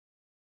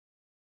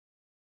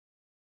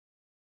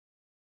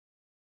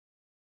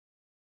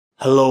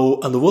Hello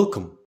and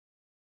welcome.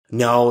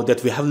 Now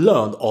that we have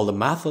learned all the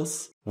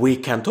methods, we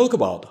can talk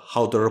about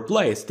how to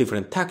replace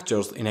different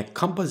textures in a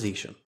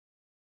composition.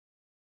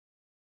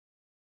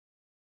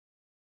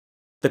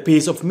 The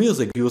piece of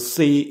music you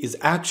see is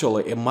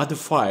actually a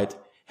modified,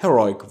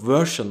 heroic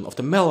version of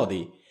the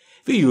melody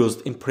we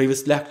used in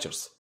previous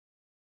lectures.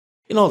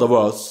 In other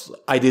words,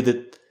 I did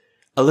it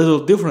a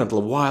little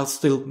differently while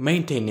still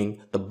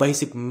maintaining the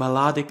basic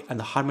melodic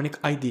and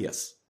harmonic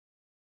ideas.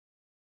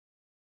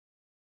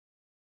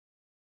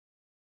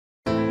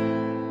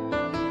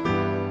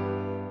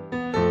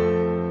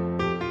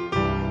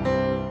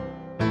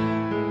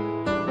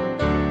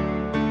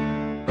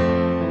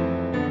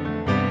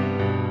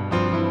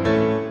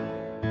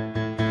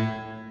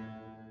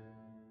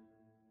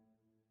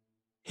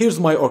 Here's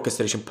my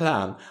orchestration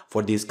plan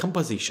for this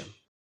composition.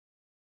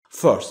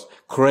 First,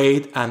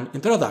 create an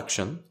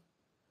introduction,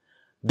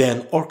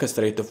 then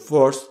orchestrate the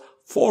first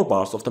 4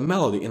 bars of the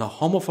melody in a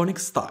homophonic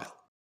style.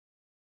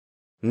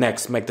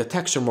 Next, make the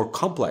texture more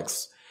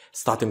complex,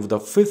 starting with the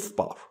 5th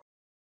bar.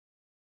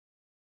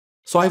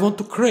 So I want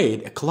to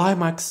create a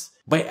climax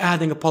by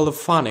adding a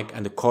polyphonic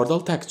and a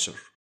chordal texture.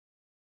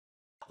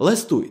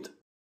 Let's do it.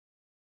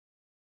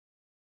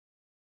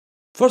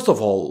 First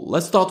of all,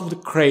 let's start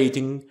with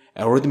creating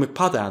a rhythmic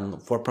pattern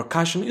for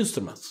percussion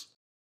instruments.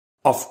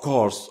 Of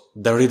course,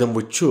 the rhythm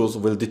we choose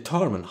will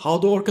determine how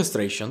the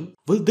orchestration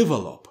will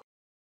develop.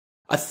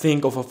 I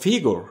think of a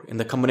figure in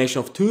the combination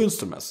of 2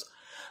 instruments,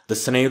 the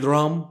snare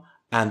drum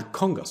and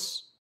congas.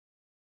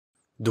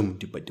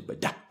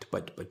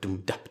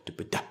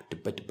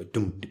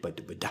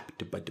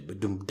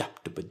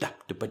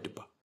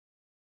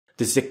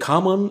 This is a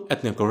common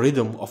ethnic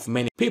rhythm of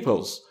many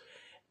peoples,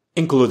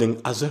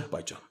 including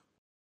Azerbaijan.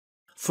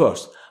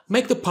 First,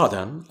 make the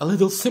pattern a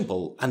little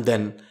simple, and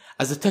then,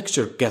 as the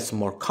texture gets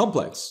more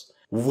complex,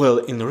 we'll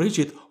enrich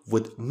it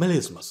with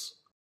melismas.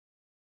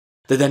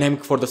 The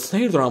dynamic for the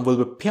snare drum will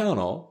be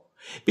piano,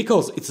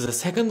 because it's the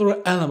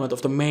secondary element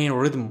of the main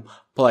rhythm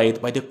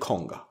played by the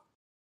conga.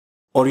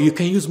 Or you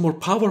can use more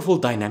powerful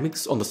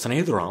dynamics on the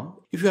snare drum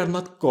if you are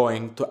not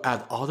going to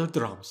add other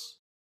drums.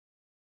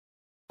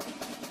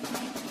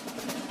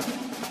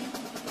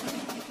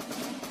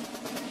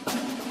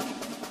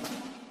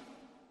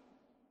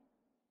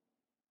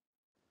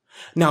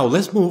 Now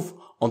let's move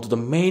on to the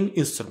main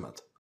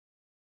instrument.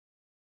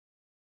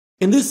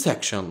 In this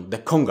section, the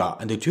conga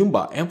and the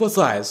tuba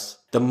emphasize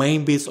the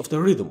main beats of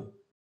the rhythm.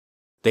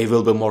 They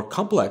will be more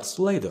complex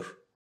later.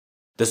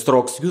 The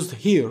strokes used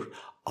here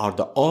are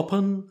the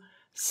open,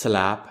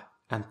 slap,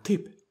 and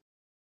tip.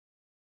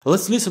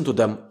 Let's listen to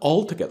them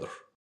all together.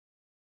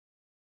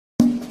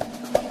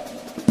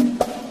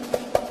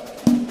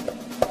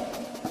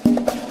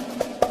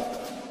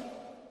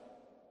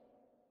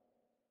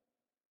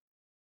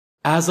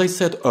 As I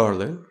said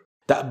earlier,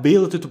 the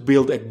ability to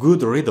build a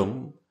good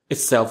rhythm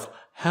itself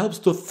helps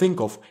to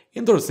think of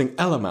interesting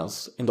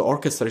elements in the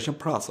orchestration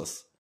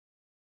process.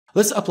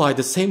 Let's apply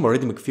the same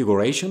rhythmic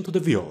figuration to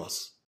the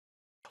violas.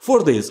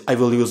 For this, I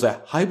will use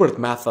a hybrid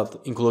method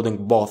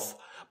including both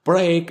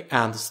break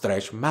and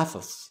stretch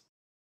methods.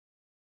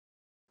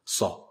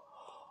 So,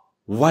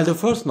 while the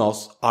first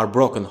notes are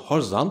broken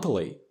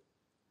horizontally,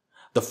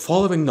 the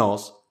following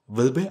notes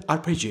will be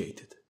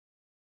arpeggiated.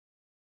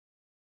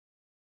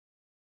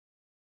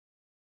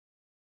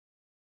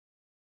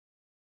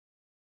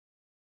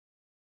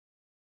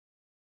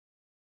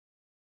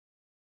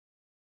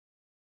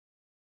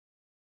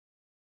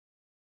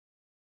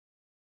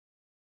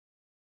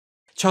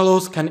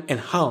 Cellos can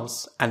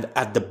enhance and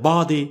add the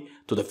body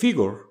to the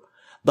figure,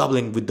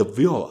 doubling with the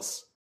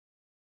violas.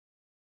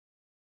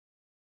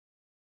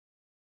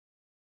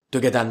 To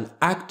get an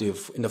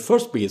octave in the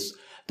first piece,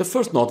 the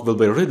first note will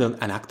be written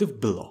an octave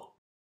below.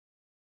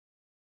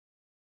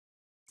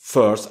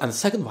 First and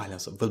second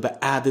violins will be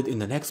added in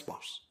the next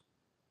bars.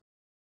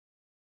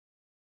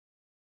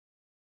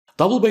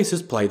 Double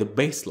basses play the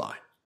bass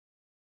line.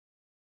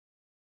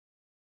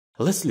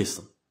 Let's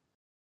listen.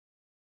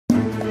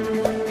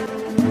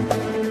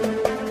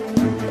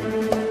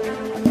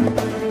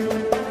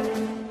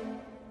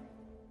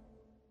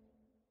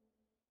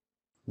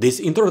 This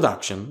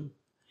introduction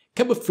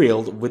can be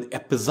filled with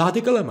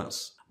episodic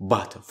elements,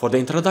 but for the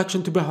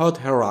introduction to be heard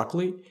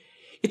heroically,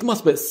 it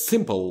must be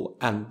simple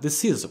and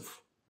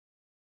decisive.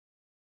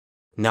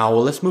 Now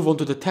let's move on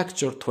to the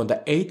texture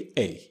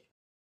 28A.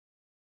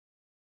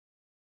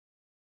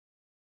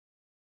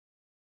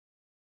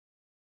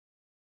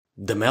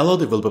 The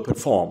melody will be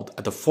performed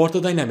at the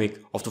fourth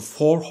dynamic of the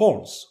 4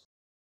 horns.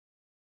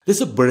 This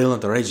is a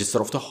brilliant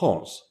register of the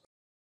horns.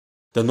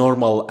 The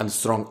normal and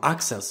strong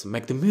accents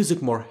make the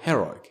music more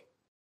heroic.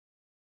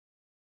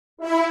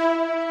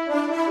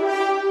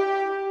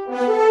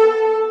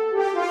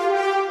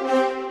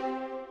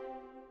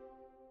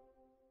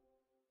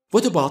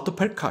 What about the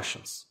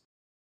percussions?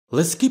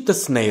 Let's keep the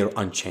snare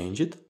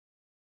unchanged,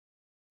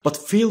 but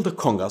fill the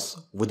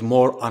congas with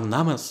more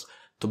ornaments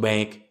to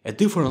make a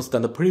difference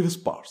than the previous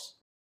bars.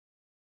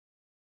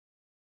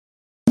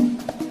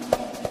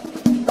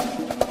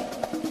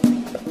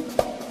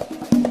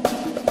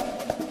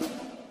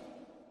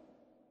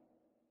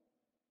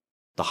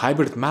 The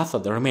hybrid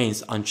method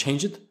remains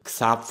unchanged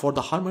except for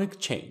the harmonic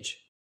change.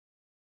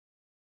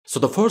 So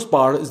the first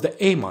bar is the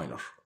A minor.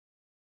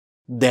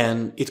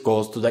 Then it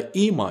goes to the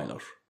E minor.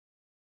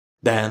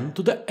 Then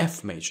to the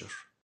F major.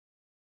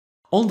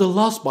 Only the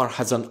last bar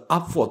has an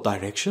upward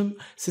direction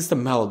since the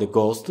melody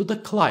goes to the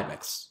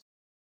climax.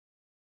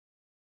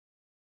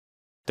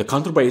 The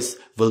contrabass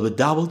will be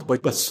doubled by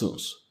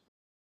bassoons.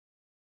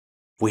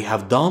 We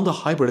have done the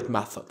hybrid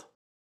method.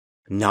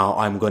 Now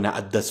I'm gonna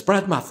add the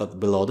spread method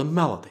below the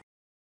melody.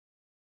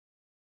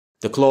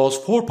 The close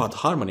 4-part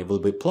harmony will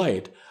be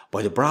played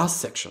by the brass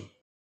section.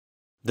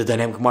 The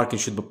dynamic marking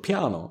should be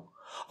piano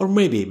or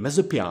maybe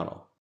mezzo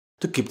piano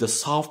to keep the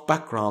soft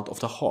background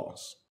of the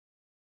horns.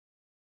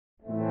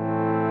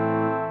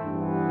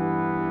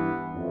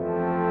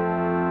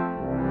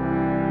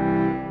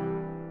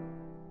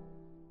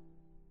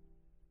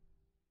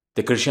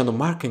 The crescendo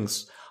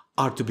markings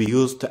are to be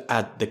used to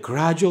add the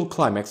gradual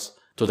climax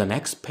to the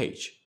next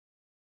page.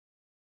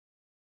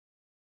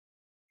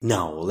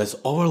 Now let's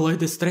overlay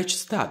the stretch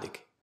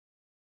static.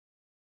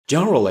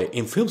 Generally,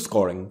 in film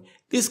scoring,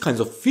 these kinds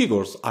of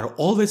figures are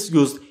always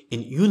used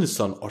in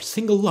unison or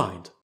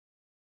single-lined,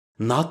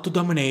 not to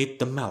dominate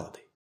the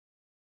melody.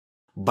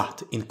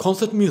 But in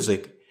concert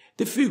music,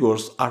 the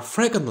figures are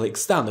frequently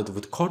extended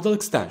with chordal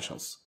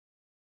extensions.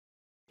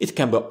 It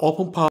can be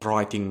open part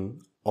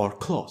writing or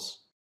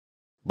close.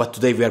 But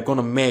today we are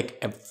gonna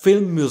make a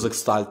film music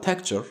style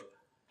texture,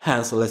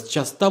 hence let's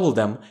just double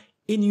them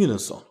in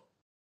unison.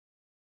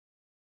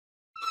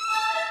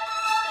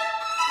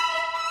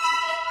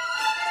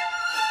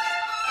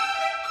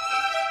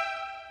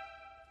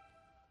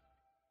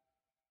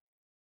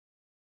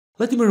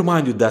 Let me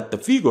remind you that the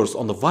figures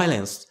on the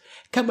violins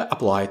can be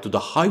applied to the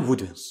high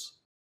woodwinds,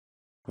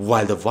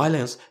 while the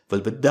violins will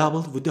be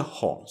doubled with the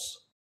horns.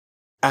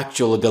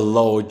 Actually, the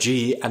low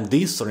G and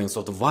D strings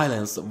of the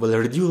violins will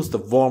reduce the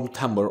warm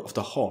timbre of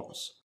the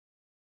horns.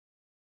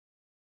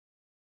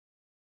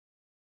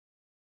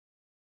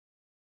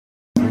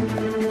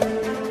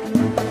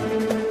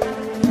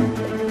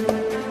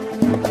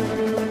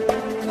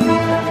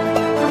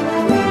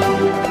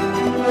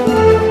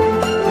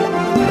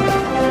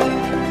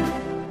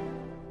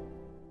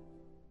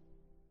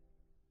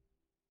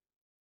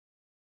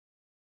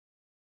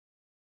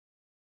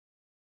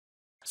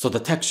 So the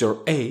texture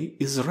A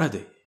is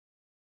ready.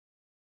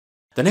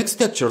 The next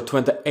texture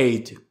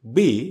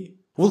 28B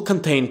will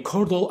contain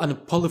chordal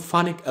and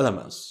polyphonic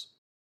elements.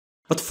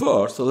 But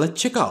first, let's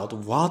check out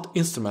what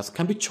instruments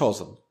can be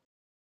chosen.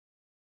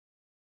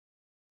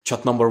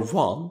 Shot number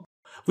 1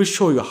 will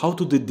show you how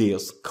to do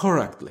this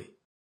correctly.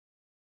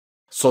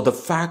 So the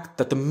fact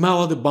that the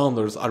melody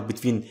boundaries are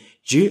between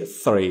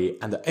G3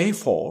 and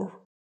A4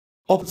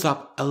 opens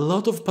up a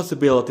lot of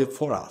possibility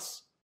for us.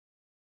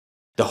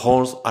 The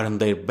horns are in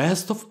their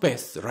best of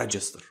bass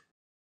register.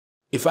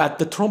 If I add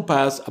the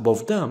trompas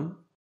above them,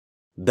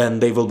 then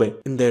they will be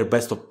in their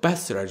best of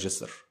bass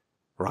register,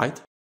 right?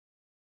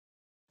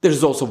 There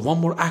is also one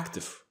more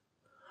octave,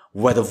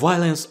 where the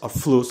violins or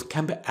flutes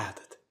can be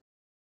added.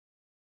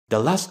 The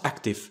last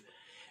octave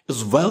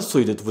is well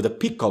suited with the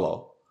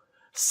piccolo,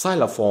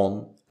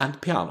 xylophone, and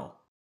piano.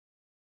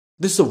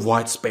 This is a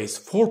wide space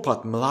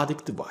 4-part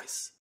melodic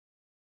device.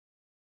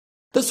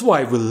 That's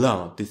why we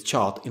learned this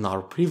chart in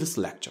our previous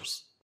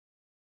lectures.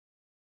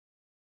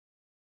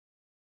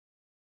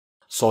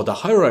 So the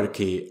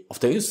hierarchy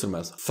of the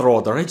instruments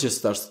through the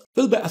registers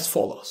will be as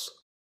follows: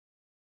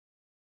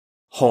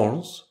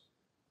 horns,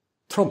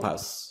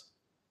 trompas,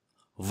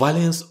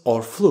 violins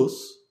or flutes,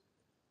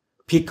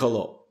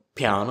 piccolo,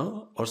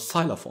 piano or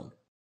xylophone.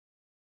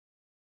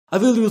 I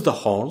will use the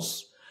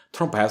horns,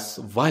 trompas,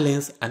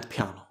 violins and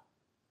piano.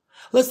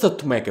 Let's start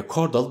to make a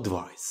chordal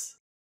device.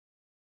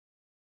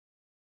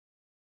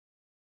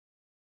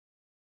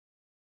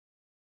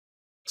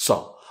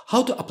 So,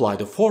 how to apply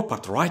the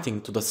 4-part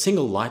writing to the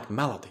single-line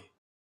melody?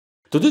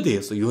 To do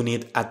this, you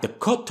need to add the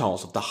chord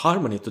tones of the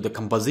harmony to the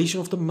composition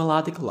of the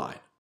melodic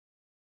line.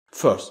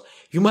 First,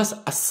 you must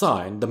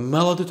assign the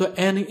melody to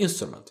any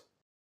instrument,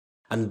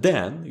 and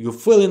then you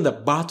fill in the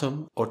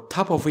bottom or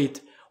top of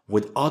it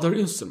with other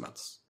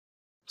instruments.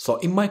 So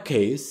in my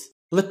case,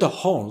 let the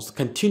horns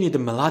continue the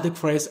melodic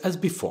phrase as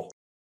before.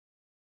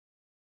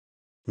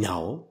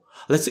 Now,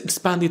 let's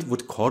expand it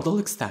with chordal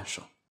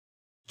extension.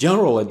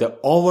 Generally, the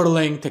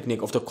overlaying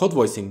technique of the chord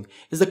voicing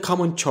is the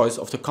common choice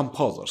of the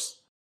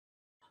composers.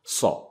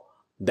 So,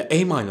 the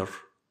A minor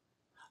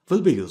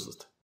will be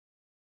used.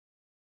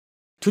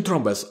 2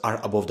 trumpets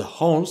are above the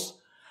horns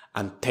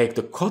and take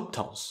the chord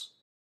tones,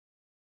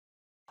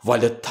 while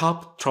the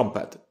top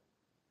trumpet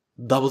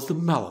doubles the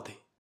melody.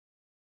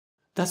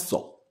 That's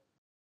all.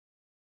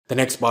 The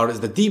next bar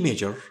is the D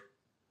major,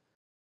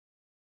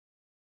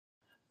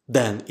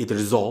 then it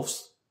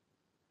resolves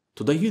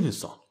to the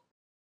unison.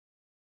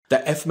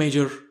 The F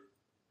major,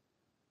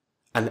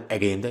 and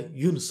again the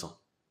unison.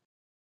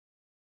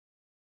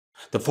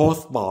 The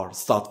 4th bar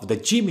starts with the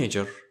G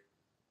major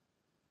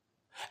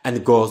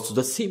and goes to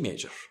the C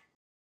major.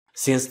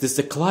 Since this is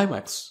the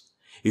climax,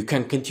 you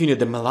can continue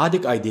the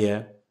melodic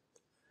idea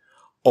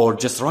or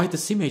just write the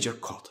C major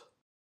chord.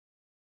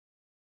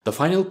 The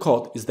final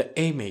chord is the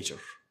A major.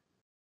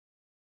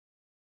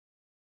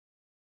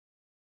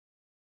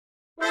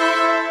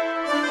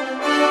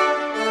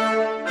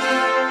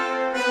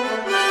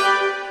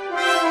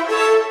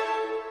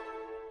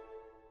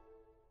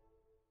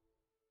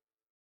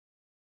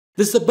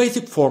 This is a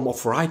basic form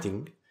of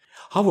writing.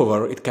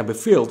 However, it can be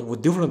filled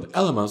with different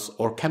elements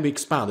or can be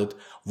expanded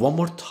one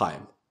more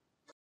time.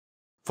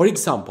 For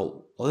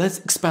example, let's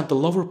expand the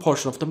lower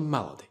portion of the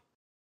melody.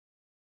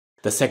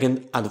 The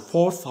second and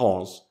fourth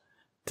horns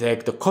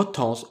take the chord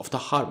tones of the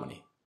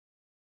harmony.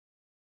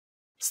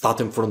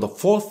 Starting from the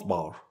fourth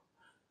bar,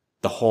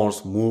 the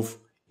horns move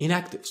in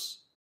octaves.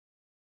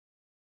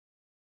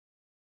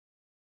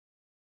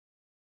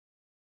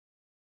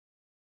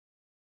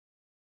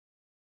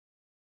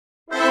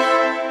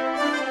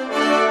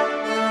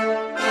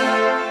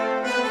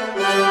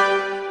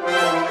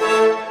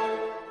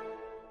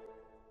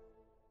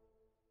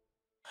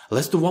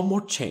 Let's do one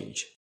more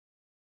change.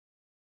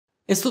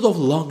 Instead of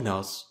long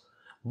notes,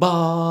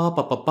 ba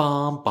ba ba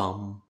bam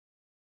bam,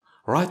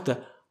 write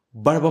the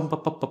ba bam ba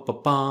ba ba ba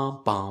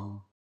bam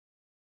bam.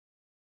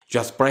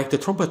 Just break the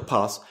trumpet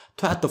pass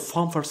to add the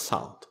fanfare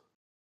sound.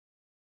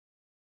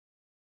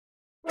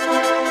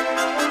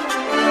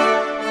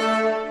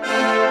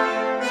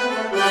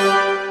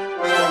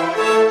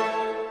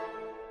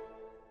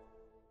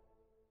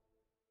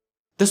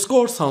 The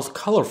score sounds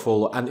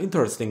colorful and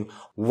interesting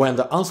when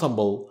the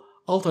ensemble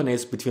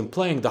alternates between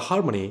playing the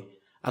harmony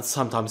and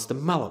sometimes the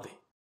melody.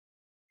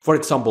 For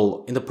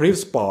example, in the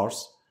previous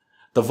bars,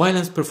 the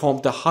violins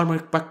performed the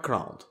harmonic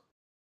background.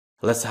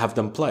 Let's have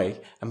them play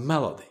a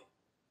melody.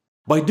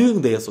 By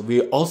doing this,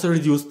 we also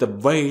reduce the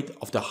weight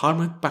of the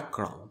harmonic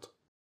background,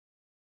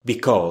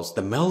 because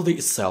the melody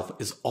itself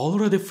is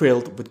already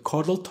filled with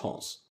chordal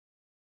tones.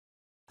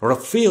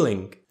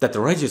 Refilling that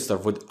register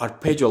with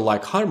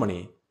arpeggio-like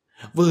harmony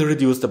will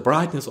reduce the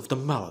brightness of the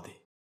melody.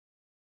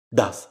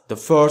 Thus, the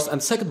first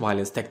and second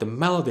violins take the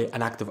melody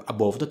an octave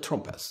above the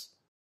trumpets.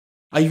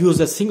 I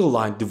use a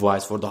single-line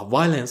device for the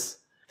violins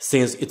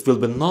since it will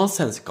be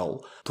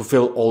nonsensical to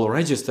fill all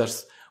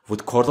registers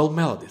with chordal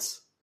melodies.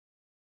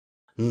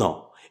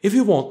 Now, if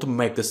you want to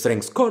make the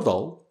strings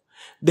chordal,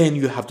 then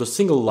you have to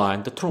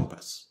single-line the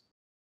trumpets.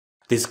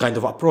 This kind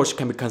of approach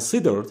can be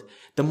considered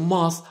the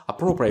most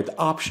appropriate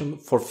option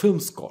for film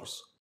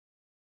scores.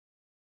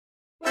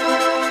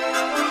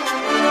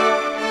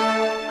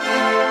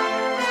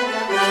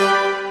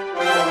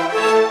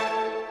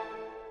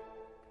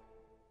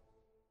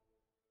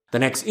 The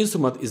next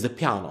instrument is the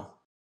piano.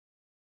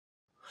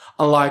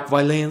 Unlike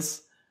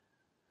violins,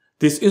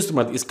 this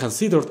instrument is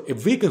considered a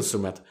weak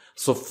instrument,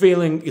 so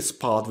filling its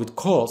part with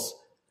chords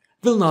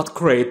will not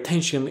create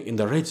tension in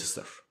the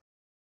register.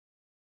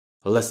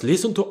 Let's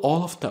listen to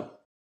all of them.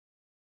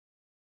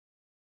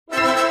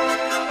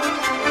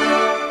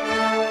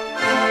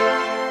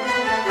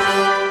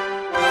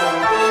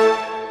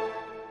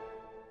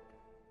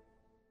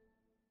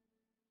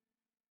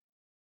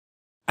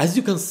 As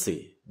you can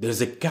see, there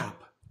is a gap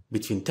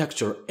between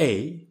texture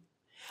A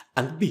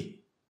and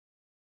B.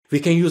 We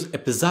can use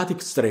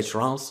episodic stretch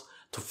rounds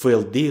to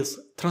fill this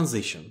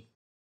transition.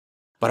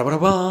 So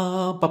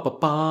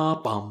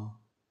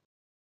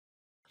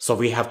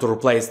we have to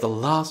replace the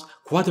last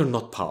quarter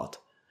note part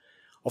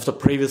of the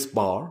previous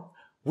bar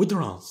with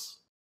rounds.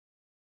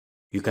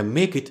 You can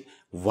make it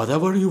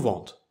whatever you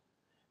want,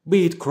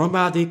 be it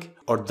chromatic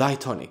or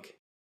diatonic.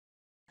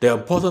 The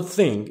important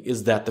thing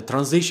is that the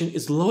transition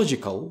is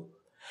logical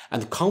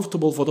and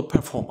comfortable for the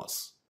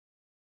performance.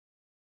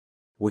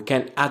 We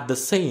can add the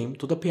same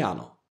to the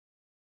piano.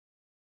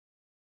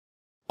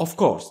 Of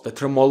course, the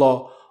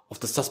tremolo of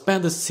the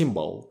suspended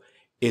cymbal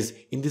is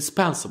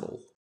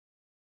indispensable.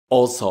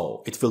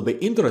 Also, it will be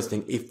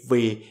interesting if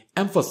we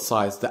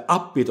emphasize the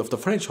upbeat of the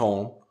French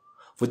horn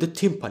with the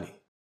timpani.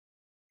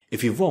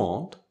 If you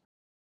want,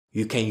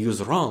 you can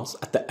use rounds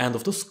at the end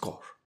of the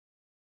score.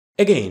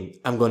 Again,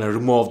 I'm gonna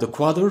remove the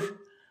quarter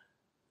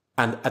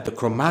and add the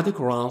chromatic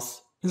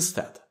rounds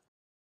instead.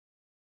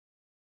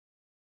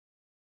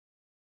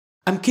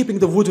 I'm keeping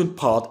the woodwind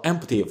part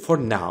empty for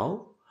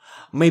now.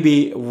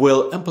 Maybe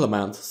we'll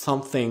implement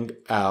something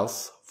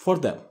else for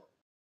them.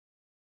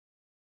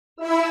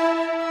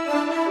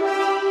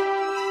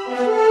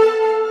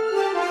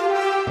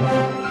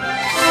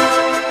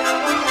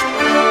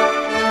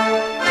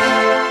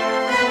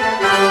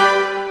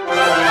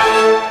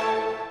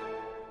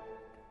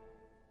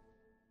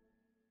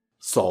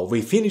 So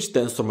we finished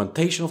the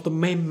instrumentation of the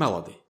main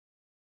melody.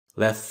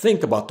 Let's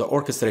think about the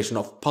orchestration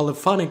of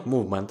polyphonic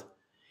movement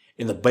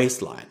in the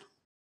bass line.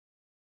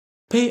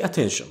 Pay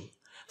attention,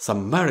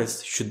 some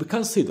merits should be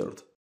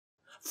considered.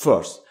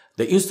 First,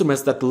 the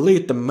instruments that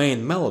lead the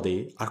main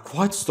melody are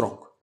quite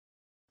strong.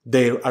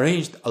 They are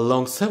arranged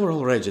along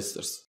several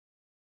registers.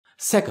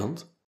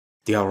 Second,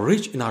 they are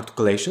rich in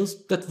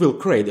articulations that will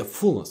create a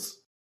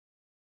fullness.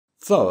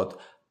 Third,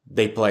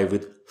 they play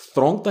with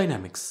strong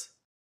dynamics.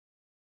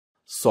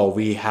 So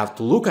we have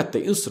to look at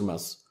the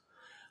instruments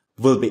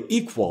will be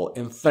equal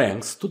in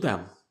strength to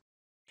them.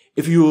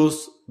 If you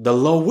use the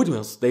low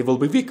woodwinds, they will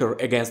be weaker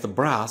against the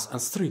brass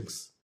and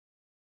strings.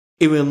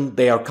 Even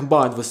they are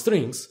combined with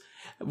strings,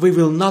 we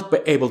will not be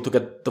able to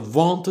get the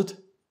wanted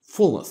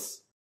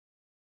fullness.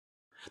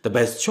 The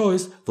best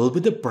choice will be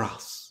the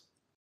brass.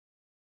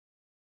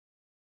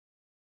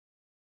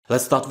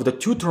 Let's start with the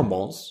two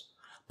trombones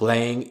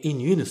playing in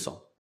unison.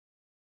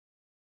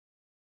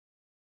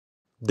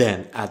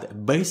 Then add a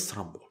bass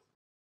trombone.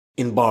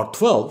 In bar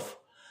 12,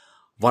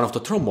 one of the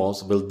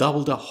trombones will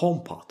double the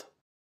home part.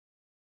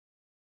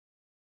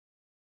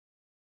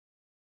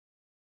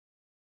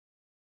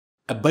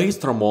 A bass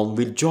trombone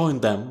will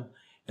join them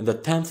in the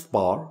 10th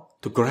bar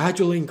to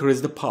gradually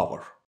increase the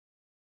power.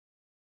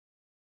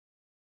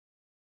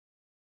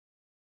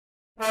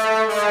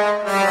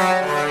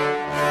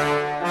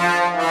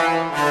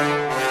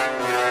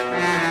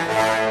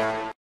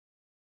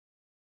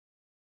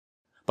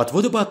 But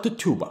what about the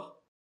tuba?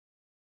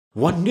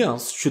 One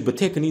nuance should be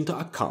taken into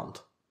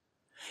account.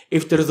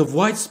 If there is a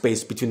wide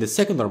space between the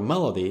secondary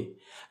melody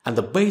and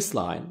the bass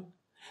line,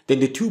 then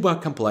the tuba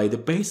can play the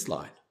bass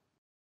line.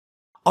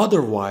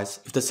 Otherwise,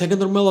 if the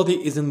secondary melody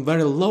is in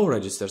very low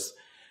registers,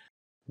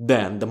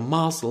 then the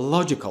most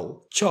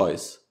logical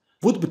choice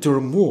would be to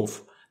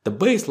remove the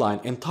bass line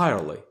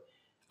entirely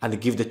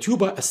and give the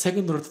tuba a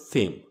secondary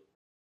theme.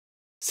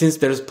 Since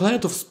there is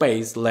plenty of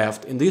space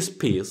left in this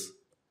piece,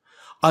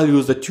 I'll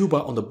use the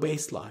tuba on the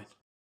bass line.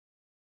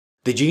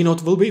 The G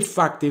note will be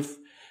effective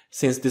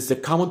since this is the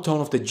common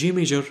tone of the G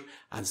major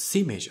and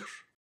C major.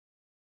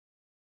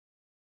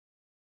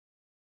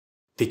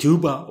 The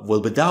tuba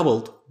will be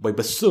doubled by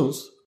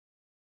bassoons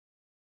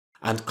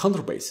and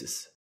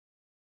contrabasses,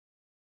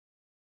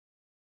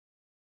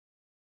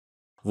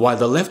 while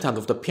the left hand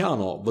of the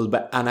piano will be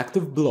an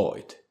octave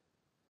blowed.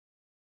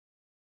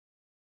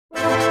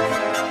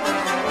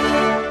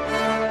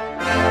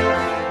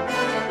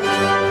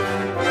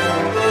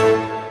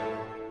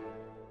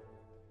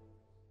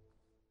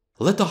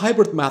 Let the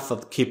hybrid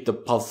method keep the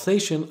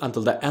pulsation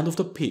until the end of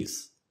the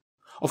piece.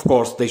 Of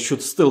course, they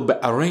should still be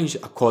arranged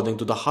according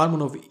to the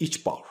harmony of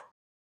each bar.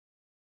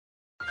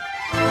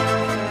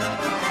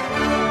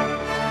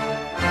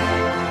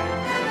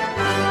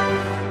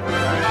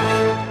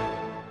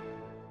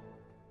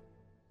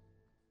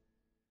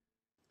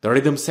 The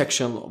rhythm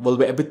section will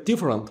be a bit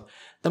different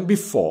than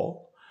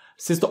before,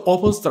 since the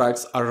open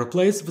strikes are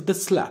replaced with the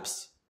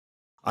slaps.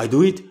 I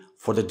do it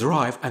for the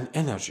drive and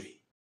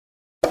energy.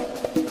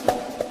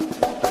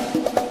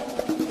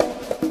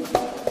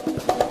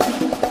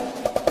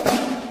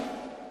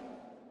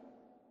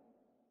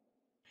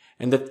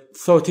 In the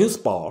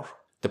 13th bar,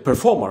 the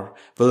performer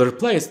will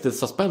replace the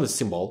suspended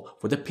cymbal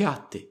with a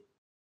piatti.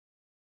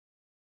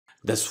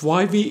 That's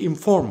why we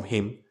inform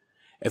him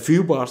a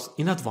few bars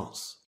in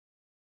advance.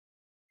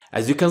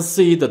 As you can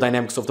see, the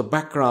dynamics of the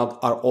background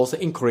are also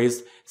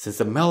increased since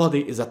the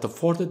melody is at the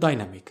fourth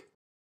dynamic.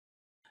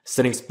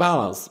 Strings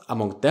balance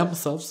among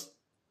themselves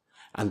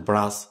and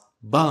brass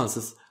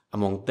balances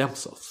among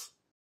themselves.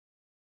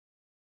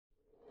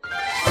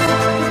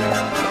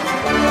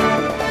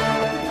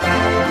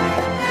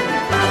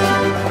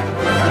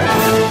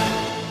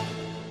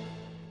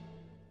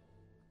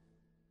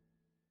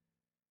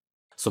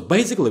 So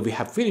basically we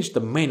have finished the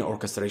main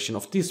orchestration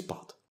of this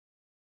part.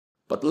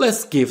 But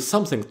let's give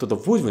something to the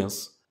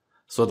woodwinds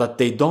so that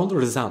they don't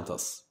resent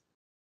us.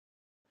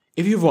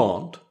 If you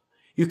want,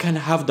 you can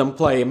have them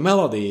play a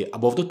melody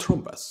above the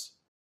trumpets.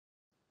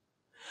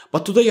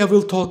 But today I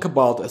will talk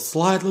about a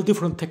slightly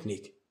different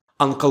technique,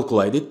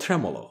 uncalculated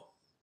tremolo.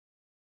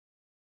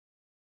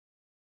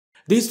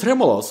 These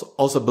tremolos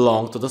also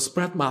belong to the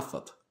spread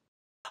method.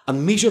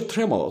 Unmeasured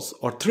tremolos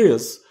or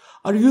trills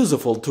are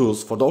useful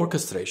tools for the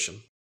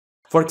orchestration.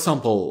 For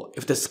example,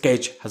 if the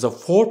sketch has a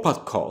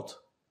 4-part chord,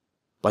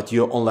 but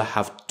you only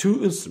have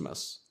 2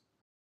 instruments,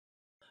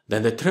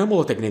 then the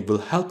tremolo technique will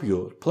help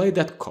you play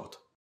that chord.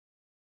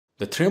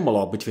 The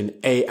tremolo between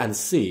A and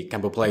C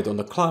can be played on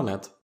the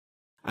clarinet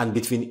and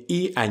between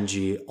E and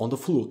G on the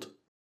flute.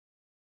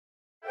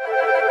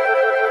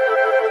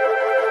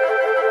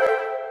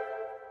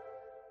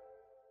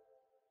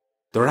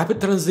 The rapid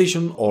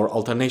transition or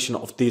alternation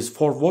of these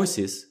 4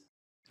 voices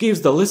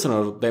gives the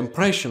listener the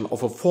impression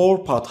of a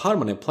 4-part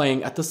harmony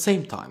playing at the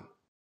same time.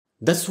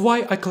 That's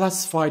why I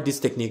classify this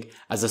technique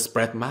as a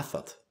spread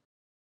method.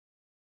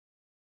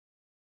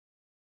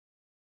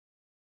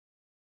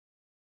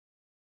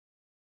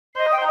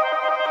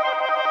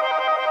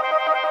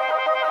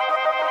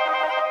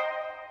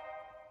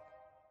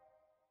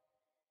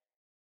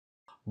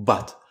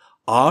 But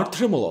are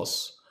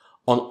tremolos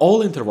on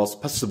all intervals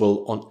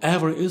possible on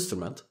every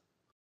instrument?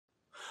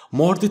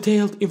 More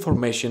detailed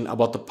information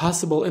about the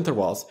possible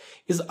intervals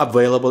is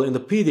available in the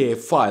PDF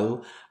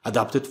file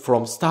adapted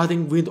from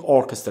Studying with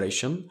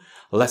Orchestration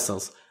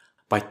Lessons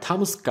by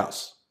Thomas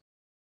Goss.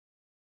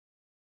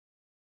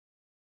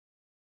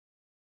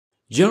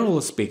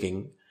 Generally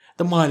speaking,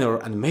 the minor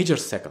and major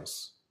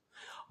seconds,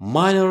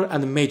 minor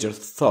and major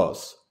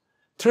thirds,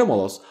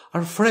 tremolos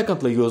are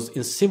frequently used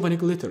in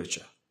symphonic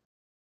literature.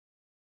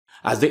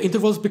 As the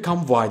intervals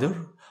become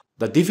wider,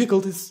 the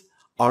difficulties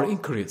are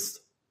increased,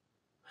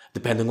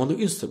 depending on the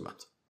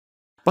instrument.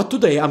 But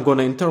today I'm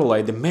gonna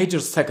interlay the major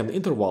second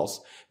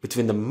intervals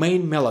between the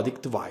main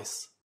melodic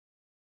device.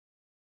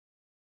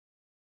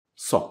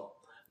 So,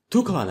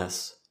 2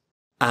 clarinets,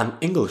 an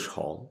English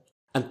horn,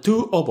 and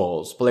 2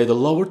 oboes play the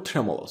lower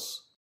tremolos,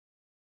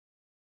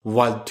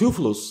 while 2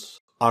 flutes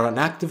are an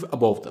octave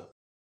above them.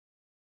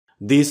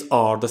 These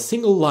are the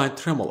single-line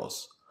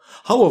tremolos.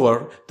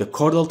 However, the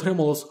chordal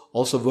tremolos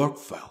also work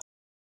well.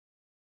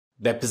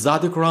 The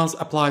episodic runs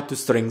applied to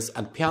strings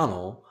and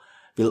piano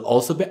will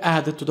also be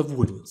added to the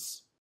woodwinds.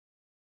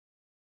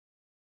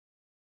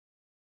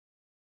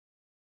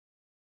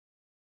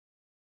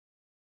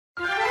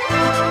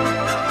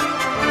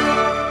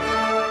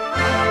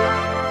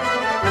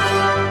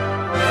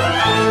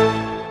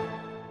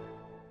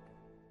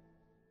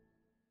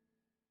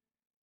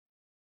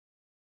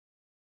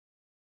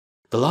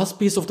 The last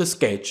piece of the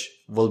sketch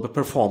will be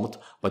performed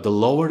by the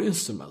lower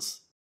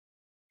instruments.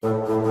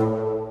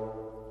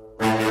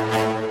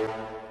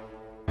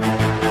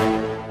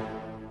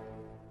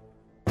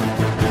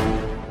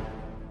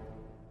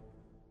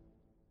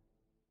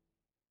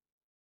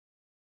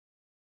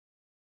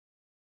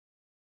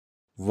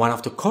 One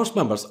of the course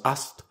members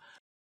asked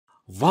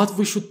what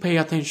we should pay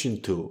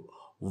attention to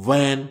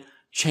when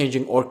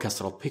changing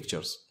orchestral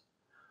pictures,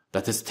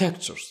 that is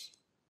textures.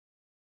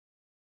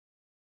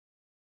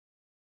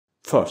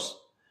 First,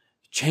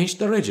 change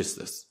the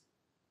registers.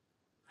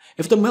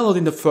 If the melody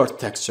in the first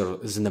texture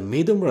is in the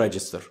medium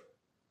register,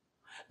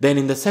 then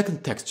in the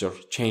second texture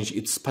change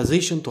its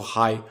position to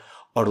high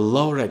or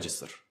low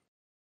register.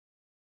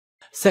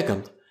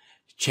 Second,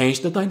 change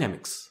the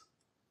dynamics.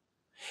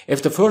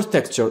 If the first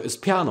texture is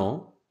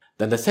piano,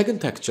 then the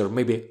second texture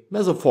may be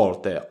mezzo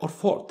forte or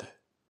forte.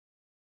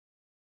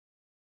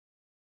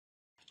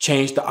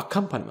 Change the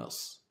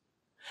accompaniments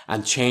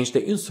and change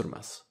the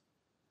instruments.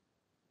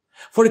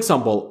 For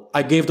example,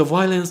 I gave the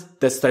violins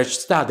the stretch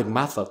static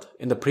method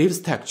in the previous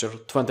texture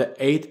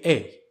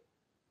 28A.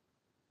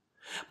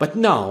 But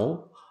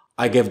now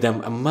I gave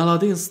them a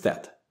melody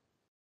instead.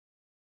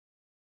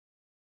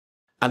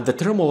 And the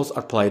tremolos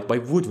are played by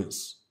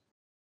woodwinds.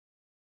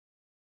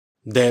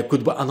 There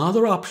could be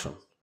another option.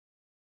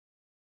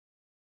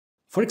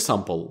 For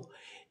example,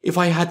 if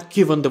I had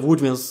given the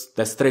woodwinds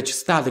the stretch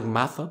static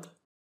method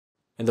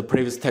in the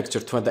previous texture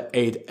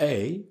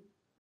 28A,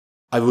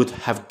 I would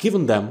have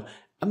given them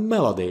a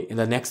melody in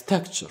the next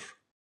texture.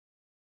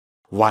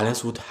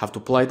 Violins would have to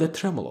play the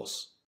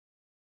tremolos.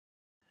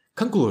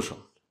 Conclusion: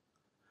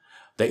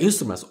 the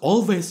instruments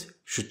always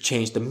should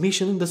change the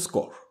mission in the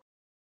score.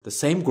 The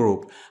same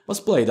group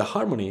must play the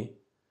harmony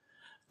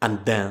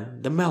and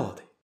then the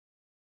melody.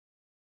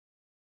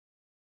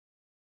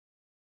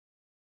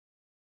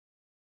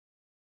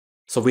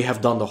 So we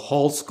have done the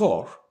whole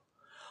score.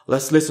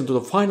 Let's listen to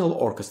the final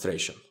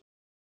orchestration.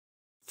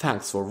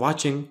 Thanks for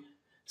watching.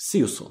 See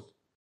you soon.